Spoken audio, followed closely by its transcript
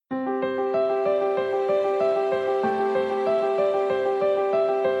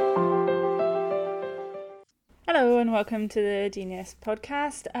welcome to the Gen-ius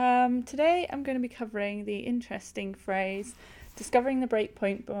podcast. Today I'm going to be covering the interesting phrase, discovering the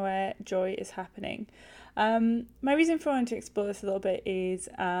breakpoint where joy is happening. My reason for wanting to explore this a little bit is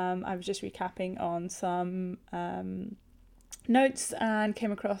I was just recapping on some notes and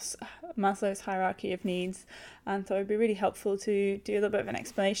came across Maslow's hierarchy of needs and thought it would be really helpful to do a little bit of an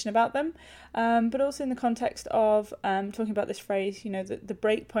explanation about them, but also in the context of talking about this phrase, the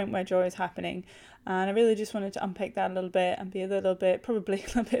break point where joy is happening. And I really just wanted to unpick that a little bit and be probably a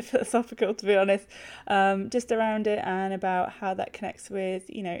little bit philosophical, to be honest, just around it and about how that connects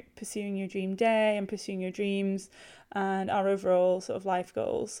with, pursuing your dream day and pursuing your dreams and our overall sort of life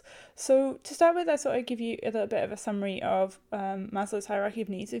goals. So to start with, I thought I'd give you a little bit of a summary of Maslow's hierarchy of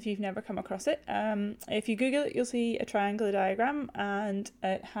needs if you've never come across it. If you Google it, you'll see a triangular diagram and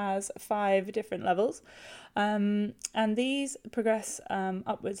it has 5 different levels. And these progress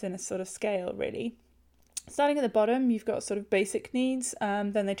upwards in a sort of scale, really. Starting at the bottom, you've got sort of basic needs,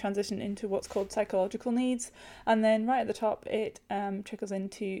 then they transition into what's called psychological needs, and then right at the top it trickles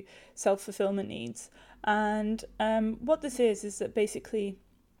into self-fulfillment needs. And what this is that basically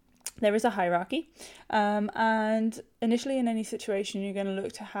there is a hierarchy, and initially in any situation you're going to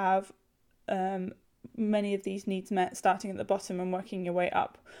look to have many of these needs met starting at the bottom and working your way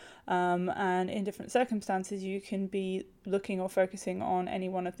up. And in different circumstances you can be looking or focusing on any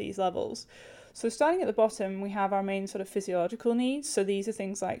one of these levels. So starting at the bottom, we have our main sort of physiological needs. So these are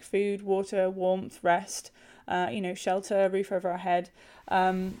things like food, water, warmth, rest, shelter, roof over our head.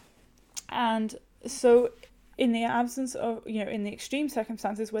 And so in the absence of, in the extreme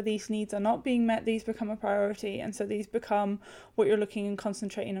circumstances where these needs are not being met, these become a priority. And so these become what you're looking and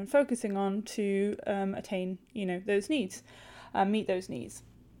concentrating and focusing on to attain, those needs, meet those needs.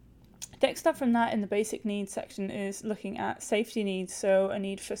 Next up from that in the basic needs section is looking at safety needs, so a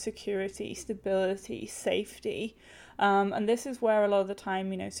need for security, stability, safety. And this is where a lot of the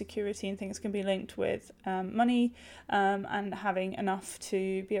time, security and things can be linked with money and having enough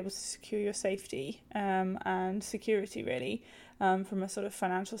to be able to secure your safety and security, really. From a sort of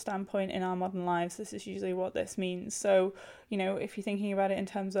financial standpoint in our modern lives, this is usually what this means. So, if you're thinking about it in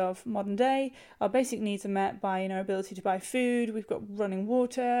terms of modern day, our basic needs are met by, ability to buy food, we've got running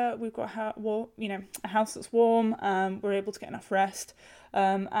water, we've got a house that's warm, we're able to get enough rest,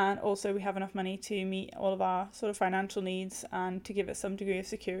 and also we have enough money to meet all of our sort of financial needs and to give us some degree of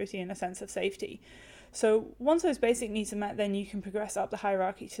security and a sense of safety. So once those basic needs are met, then you can progress up the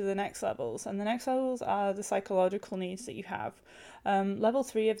hierarchy to the next levels. And the next levels are the psychological needs that you have. Level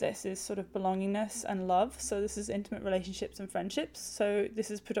 3 of this is sort of belongingness and love. So this is intimate relationships and friendships. So this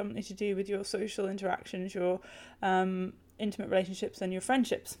is predominantly to do with your social interactions, your intimate relationships and your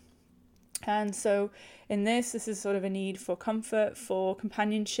friendships. And so in this is sort of a need for comfort, for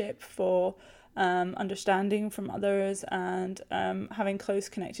companionship, for understanding from others and having close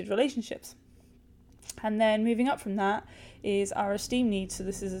connected relationships. And then moving up from that is our esteem needs. So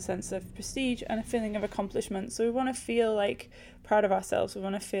this is a sense of prestige and a feeling of accomplishment. So we want to feel proud of ourselves. We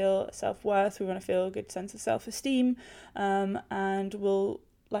want to feel self-worth. We want to feel a good sense of self-esteem. And we'll,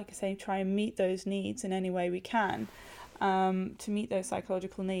 like I say, try and meet those needs in any way we can to meet those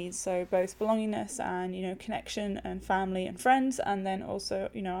psychological needs. So both belongingness and, connection and family and friends. And then also,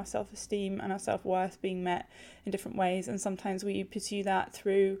 our self-esteem and our self-worth being met in different ways. And sometimes we pursue that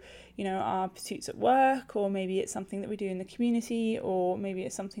through our pursuits at work, or maybe it's something that we do in the community, or maybe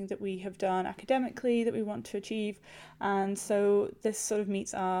it's something that we have done academically that we want to achieve. And so this sort of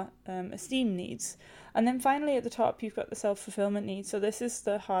meets our esteem needs. And then finally at the top, you've got the self-fulfillment needs. So this is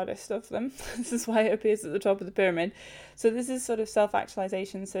the hardest of them. This is why it appears at the top of the pyramid. So this is sort of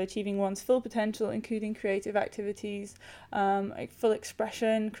self-actualization. So achieving one's full potential, including creative activities, full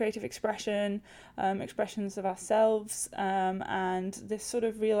expression, creative expression, expressions of ourselves, and this sort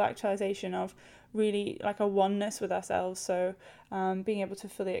of real actualization of really like a oneness with ourselves. So being able to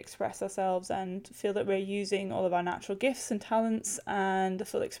fully express ourselves and feel that we're using all of our natural gifts and talents and the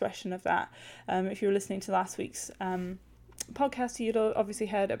full expression of that. If you were listening to last week's podcast, you'd obviously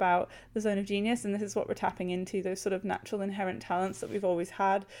heard about the zone of genius, and this is what we're tapping into, those sort of natural inherent talents that we've always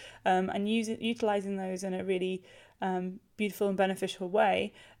had, and utilizing those in a really beautiful and beneficial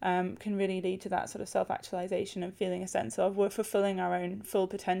way can really lead to that sort of self-actualization and feeling a sense of we're fulfilling our own full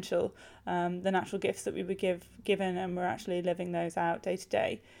potential, the natural gifts that we were given, and we're actually living those out day to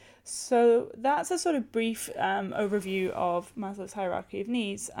day. So that's a sort of brief overview of Maslow's hierarchy of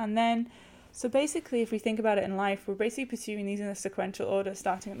needs. And then so basically, if we think about it in life, we're basically pursuing these in a sequential order,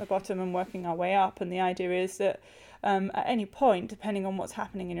 starting at the bottom and working our way up. And the idea is that at any point, depending on what's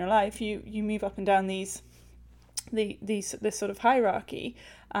happening in your life, you move up and down these this sort of hierarchy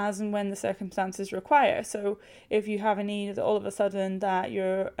as and when the circumstances require. So if you have a need all of a sudden that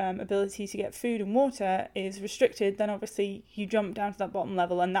your ability to get food and water is restricted, then obviously you jump down to that bottom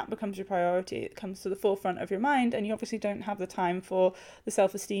level and that becomes your priority. It comes to the forefront of your mind, and you obviously don't have the time for the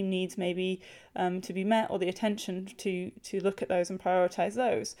self-esteem needs maybe to be met, or the attention to look at those and prioritize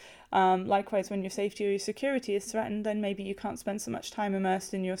those. Likewise, when your safety or your security is threatened, then maybe you can't spend so much time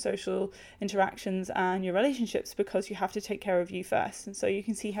immersed in your social interactions and your relationships because you have to take care of you first. And so you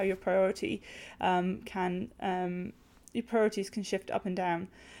can see how your priorities can shift up and down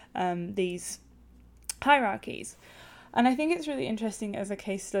these hierarchies. And I think it's really interesting as a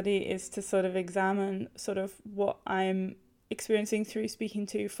case study is to sort of examine sort of what I'm experiencing through speaking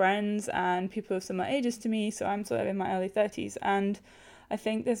to friends and people of similar ages to me. So I'm sort of in my early 30s, and I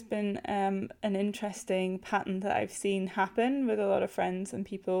think there's been an interesting pattern that I've seen happen with a lot of friends and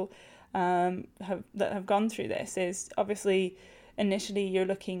people that have gone through this. Is obviously initially you're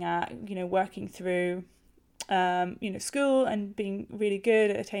looking at, working through school and being really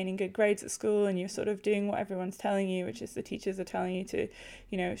good at attaining good grades at school, and you're sort of doing what everyone's telling you, which is the teachers are telling you to,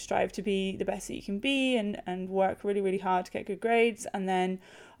 strive to be the best that you can be and work really, really hard to get good grades. And then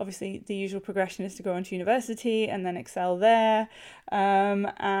obviously the usual progression is to go on to university and then excel there.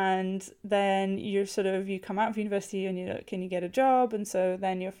 And then you come out of university and you look and you get a job. And so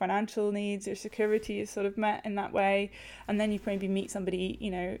then your financial needs, your security is sort of met in that way. And then you maybe meet somebody,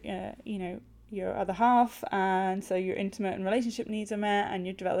 your other half, and so your intimate and relationship needs are met, and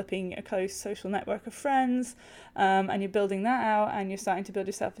you're developing a close social network of friends, and you're building that out, and you're starting to build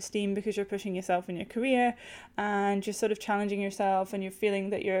your self-esteem because you're pushing yourself in your career, and you're sort of challenging yourself, and you're feeling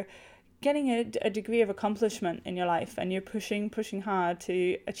that you're getting a degree of accomplishment in your life, and you're pushing hard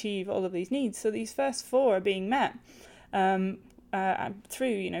to achieve all of these needs. So these first four are being met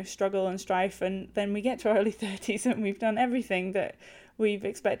through struggle and strife, and then we get to our early 30s and we've done everything that we've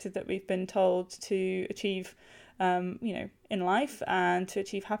expected, that we've been told to achieve in life and to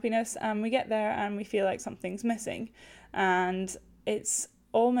achieve happiness, and we get there and we feel like something's missing. And it's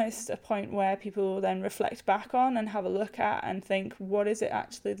almost a point where people will then reflect back on and have a look at and think, what is it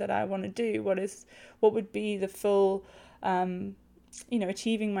actually that I want to do? What would be the full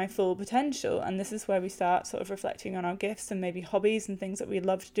achieving my full potential? And this is where we start sort of reflecting on our gifts and maybe hobbies and things that we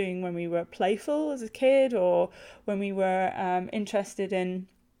loved doing when we were playful as a kid, or when we were interested in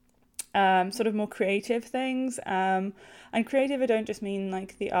sort of more creative things. And creative, I don't just mean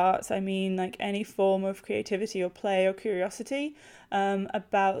like the arts, I mean like any form of creativity or play or curiosity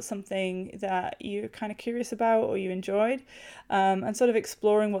about something that you're kind of curious about or you enjoyed, and sort of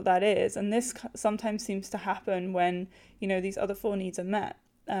exploring what that is. And this sometimes seems to happen when, these other four needs are met.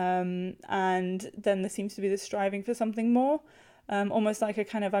 And then there seems to be this striving for something more, almost like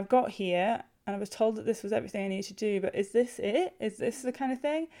I've got here and I was told that this was everything I need to do, but is this it? Is this the kind of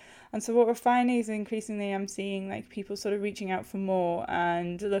thing? And so what we're finding is increasingly I'm seeing like people sort of reaching out for more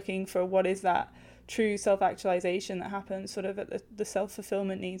and looking for what is that true self-actualization that happens sort of at the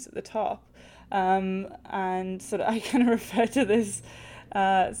self-fulfillment needs at the top. And sort of I kind of refer to this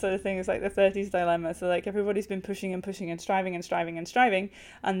sort of thing as like the 30s dilemma. So like everybody's been pushing and pushing and striving and striving and striving,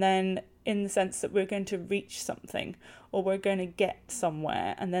 and then in the sense that we're going to reach something or we're going to get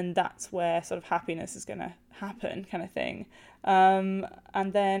somewhere, and then that's where sort of happiness is going to happen, kind of thing.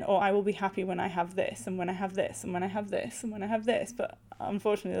 And then, or I will be happy when I have this, and when I have this, and when I have this, and when I have this. But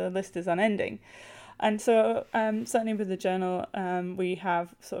unfortunately the list is unending. And so certainly with the journal, we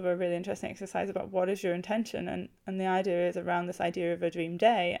have sort of a really interesting exercise about what is your intention, and the idea is around this idea of a dream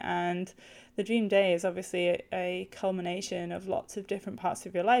day. And the dream day is obviously a culmination of lots of different parts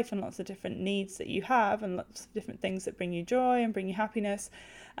of your life and lots of different needs that you have and lots of different things that bring you joy and bring you happiness.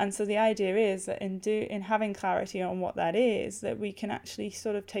 And so the idea is that in having clarity on what that is, that we can actually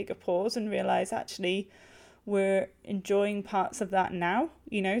sort of take a pause and realize actually we're enjoying parts of that now,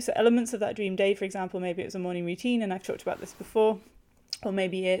 so elements of that dream day, for example, maybe it was a morning routine, and I've talked about this before, or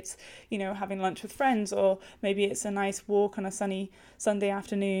maybe it's, having lunch with friends, or maybe it's a nice walk on a sunny Sunday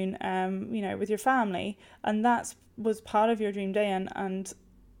afternoon, with your family, and that was part of your dream day, and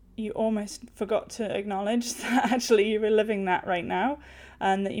you almost forgot to acknowledge that actually you were living that right now,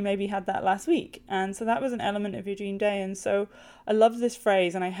 and that you maybe had that last week. And so that was an element of your dream day. And so I love this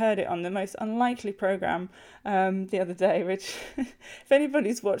phrase, and I heard it on the most unlikely program the other day, which if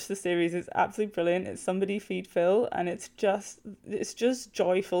anybody's watched the series, it's absolutely brilliant. It's Somebody Feed Phil, and it's just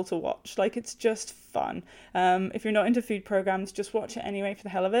joyful to watch. Like, it's just fun. If you're not into food programs, just watch it anyway for the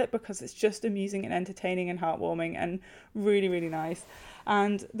hell of it, because it's just amusing and entertaining and heartwarming and really, really nice.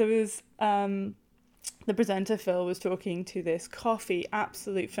 And there was the presenter Phil was talking to this coffee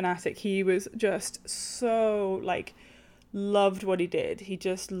absolute fanatic. He was just so like loved what he did. He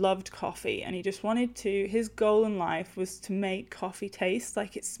just loved coffee, and he just wanted to, his goal in life was to make coffee taste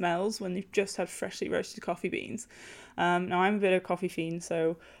like it smells when you've just had freshly roasted coffee beans. Now I'm a bit of a coffee fiend,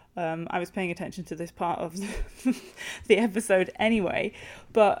 so I was paying attention to this part of the episode anyway,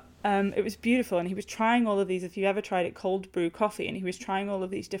 but it was beautiful. And he was trying all of these, if you ever tried it, cold brew coffee, and he was trying all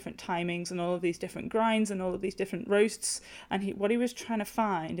of these different timings and all of these different grinds and all of these different roasts, and what he was trying to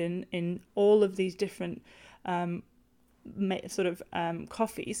find in all of these different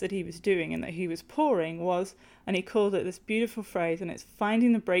coffees that he was doing and that he was pouring was, and he called it this beautiful phrase, and it's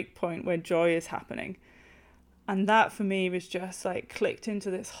finding the break point where joy is happening. And that for me was just like clicked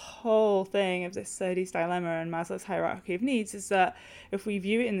into this whole thing of this Sodhy's dilemma and Maslow's hierarchy of needs, is that if we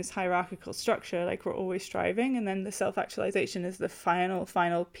view it in this hierarchical structure, like we're always striving, and then the self-actualization is the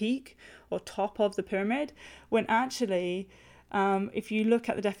final peak or top of the pyramid, when actually if you look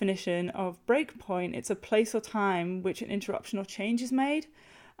at the definition of breakpoint, it's a place or time which an interruption or change is made.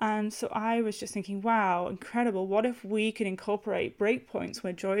 And so I was just thinking, wow, incredible. What if we could incorporate breakpoints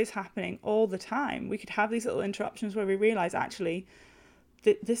where joy is happening all the time? We could have these little interruptions where we realize actually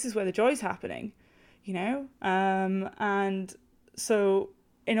this is where the joy is happening, you know? And so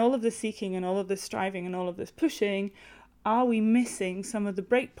in all of this seeking and all of this striving and all of this pushing, are we missing some of the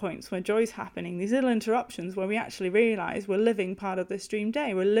breakpoints where joy is happening? These little interruptions where we actually realize we're living part of this dream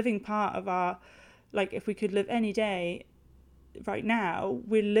day. We're living part of our, like if we could live any day right now,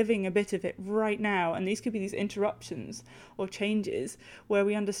 we're living a bit of it right now. And these could be these interruptions or changes where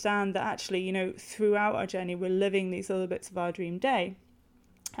we understand that actually, you know, throughout our journey, we're living these little bits of our dream day.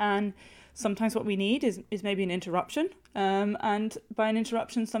 And sometimes what we need is maybe an interruption. And by an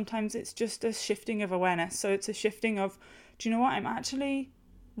interruption, sometimes it's just a shifting of awareness. So it's a shifting of, do you know what? I'm actually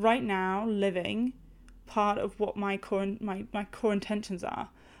right now living part of what my core intentions are.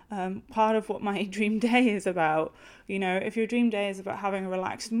 Part of what my dream day is about. You know, if your dream day is about having a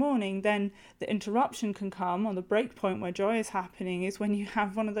relaxed morning, then the interruption can come, or the break point where joy is happening is when you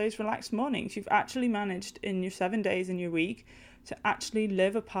have one of those relaxed mornings. You've actually managed in your 7 days in your week to actually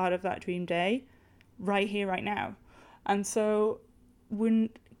live a part of that dream day right here, right now. And so when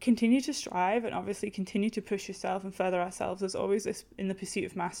continue to strive and obviously continue to push yourself and further ourselves, there's always this in the pursuit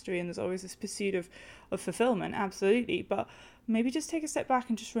of mastery, and there's always this pursuit of fulfillment, absolutely. But maybe just take a step back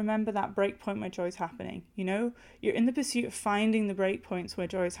and just remember that break point where joy is happening. You know, you're in the pursuit of finding the break points where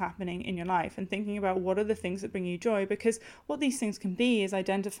joy is happening in your life and thinking about what are the things that bring you joy, because what these things can be is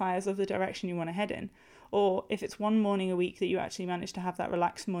identifiers of the direction you want to head in. Or if it's one morning a week that you actually manage to have that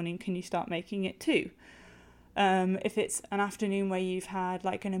relaxed morning, can you start making it two? If it's an afternoon where you've had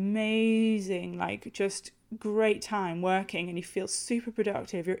like an amazing, like just great time working and you feel super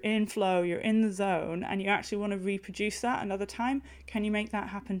productive, you're in flow, you're in the zone, and you actually want to reproduce that another time, can you make that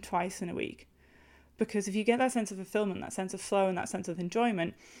happen twice in a week? Because if you get that sense of fulfillment, that sense of flow, and that sense of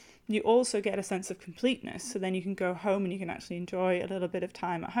enjoyment, you also get a sense of completeness. So then you can go home and you can actually enjoy a little bit of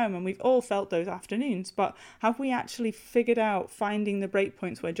time at home. And we've all felt those afternoons, but have we actually figured out finding the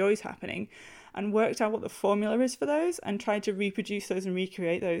breakpoints where joy's happening and worked out what the formula is for those and tried to reproduce those and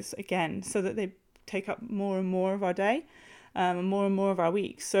recreate those again so that they take up more and more of our day and more of our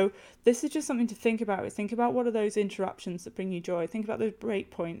weeks? So this is just something to think about. Think about what are those interruptions that bring you joy. Think about those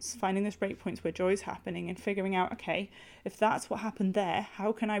breakpoints, finding those breakpoints where joy is happening and figuring out, okay, if that's what happened there,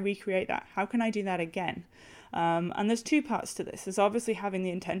 how can I recreate that? How can I do that again? And there's two parts to this. There's obviously having the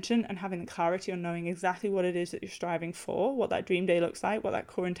intention and having the clarity on knowing exactly what it is that you're striving for, what that dream day looks like, what that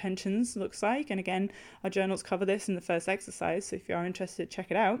core intentions looks like. And again, our journals cover this in the first exercise, so if you are interested,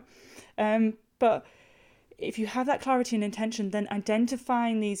 check it out. But if you have that clarity and intention, then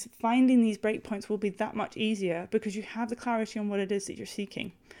finding these breakpoints will be that much easier because you have the clarity on what it is that you're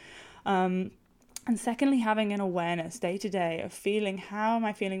seeking. And secondly, having an awareness day to day of feeling, how am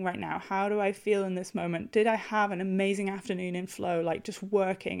I feeling right now? How do I feel in this moment? Did I have an amazing afternoon in flow, like just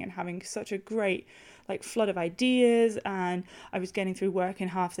working and having such a great like flood of ideas, and I was getting through work in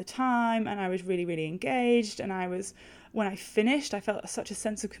half the time, and I was really, really engaged, and when I finished, I felt such a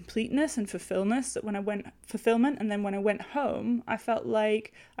sense of completeness and fulfillment, and then when I went home, I felt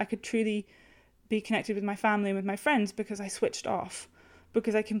like I could truly be connected with my family and with my friends because I switched off,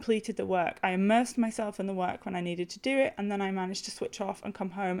 because I completed the work. I immersed myself in the work when I needed to do it, and then I managed to switch off and come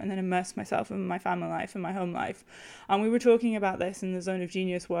home and then immerse myself in my family life and my home life. And we were talking about this in the Zone of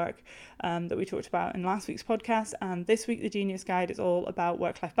Genius work that we talked about in last week's podcast. And this week, the Genius Guide is all about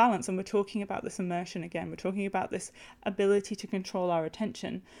work-life balance. And we're talking about this immersion again. We're talking about this ability to control our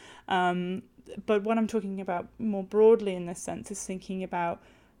attention. But what I'm talking about more broadly in this sense is thinking about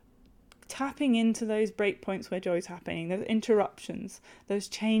tapping into those breakpoints where joy is happening, those interruptions, those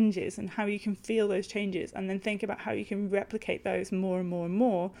changes, and how you can feel those changes, and then think about how you can replicate those more and more and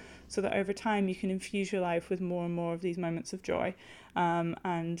more, so that over time you can infuse your life with more and more of these moments of joy,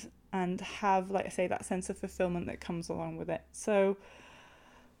 and have, like I say, that sense of fulfillment that comes along with it. So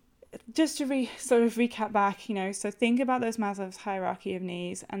just to recap back, so think about those Maslow's hierarchy of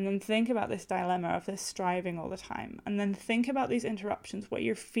needs, and then think about this dilemma of this striving all the time, and then think about these interruptions where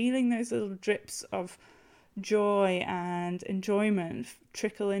you're feeling those little drips of joy and enjoyment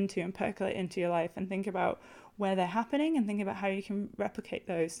trickle into and percolate into your life, and think about where they're happening, and think about how you can replicate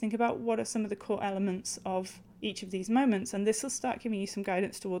those. Think about what are some of the core elements of each of these moments, and this will start giving you some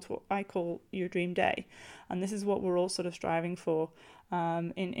guidance towards what I call your dream day. And this is what we're all sort of striving for,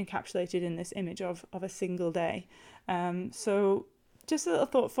 encapsulated in this image of a single day. So just a little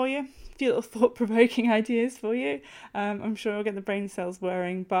thought for you, a few little thought-provoking ideas for you. I'm sure I'll get the brain cells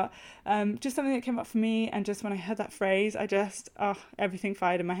whirring, but just something that came up for me, and just when I heard that phrase, I just, everything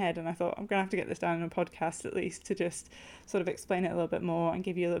fired in my head, and I thought, I'm going to have to get this down in a podcast at least, to just sort of explain it a little bit more and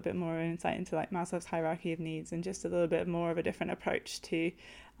give you a little bit more insight into like Maslow's hierarchy of needs, and just a little bit more of a different approach to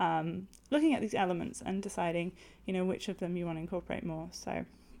looking at these elements and deciding, which of them you want to incorporate more. So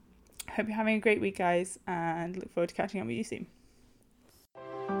I hope you're having a great week, guys, and look forward to catching up with you soon.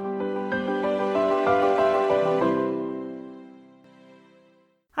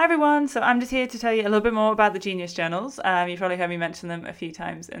 Hi everyone, so I'm just here to tell you a little bit more about the Gen-ius journals. You've probably heard me mention them a few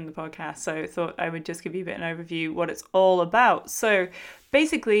times in the podcast, so I thought I would just give you a bit of an overview what it's all about. So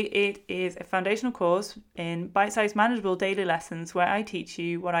basically it is a foundational course in bite-sized manageable daily lessons where I teach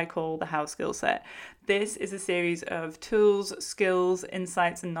you what I call the how skill set. This is a series of tools, skills,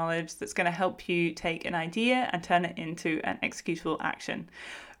 insights and knowledge that's going to help you take an idea and turn it into an executable action.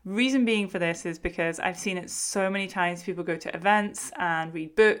 Reason being for this is because I've seen it so many times. People go to events and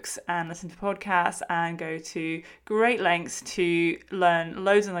read books and listen to podcasts and go to great lengths to learn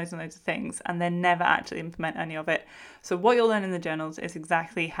loads and loads and loads of things, and then never actually implement any of it. So what you'll learn in the journals is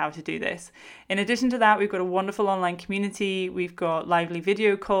exactly how to do this. In addition to that, we've got a wonderful online community. We've got lively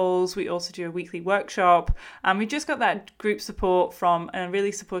video calls. We also do a weekly workshop. And we've just got that group support from a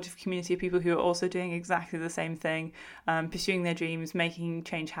really supportive community of people who are also doing exactly the same thing, pursuing their dreams, making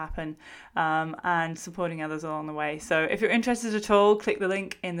change happen, and supporting others along the way. So if you're interested at all, click the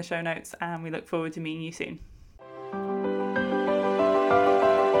link in the show notes, and we look forward to meeting you soon.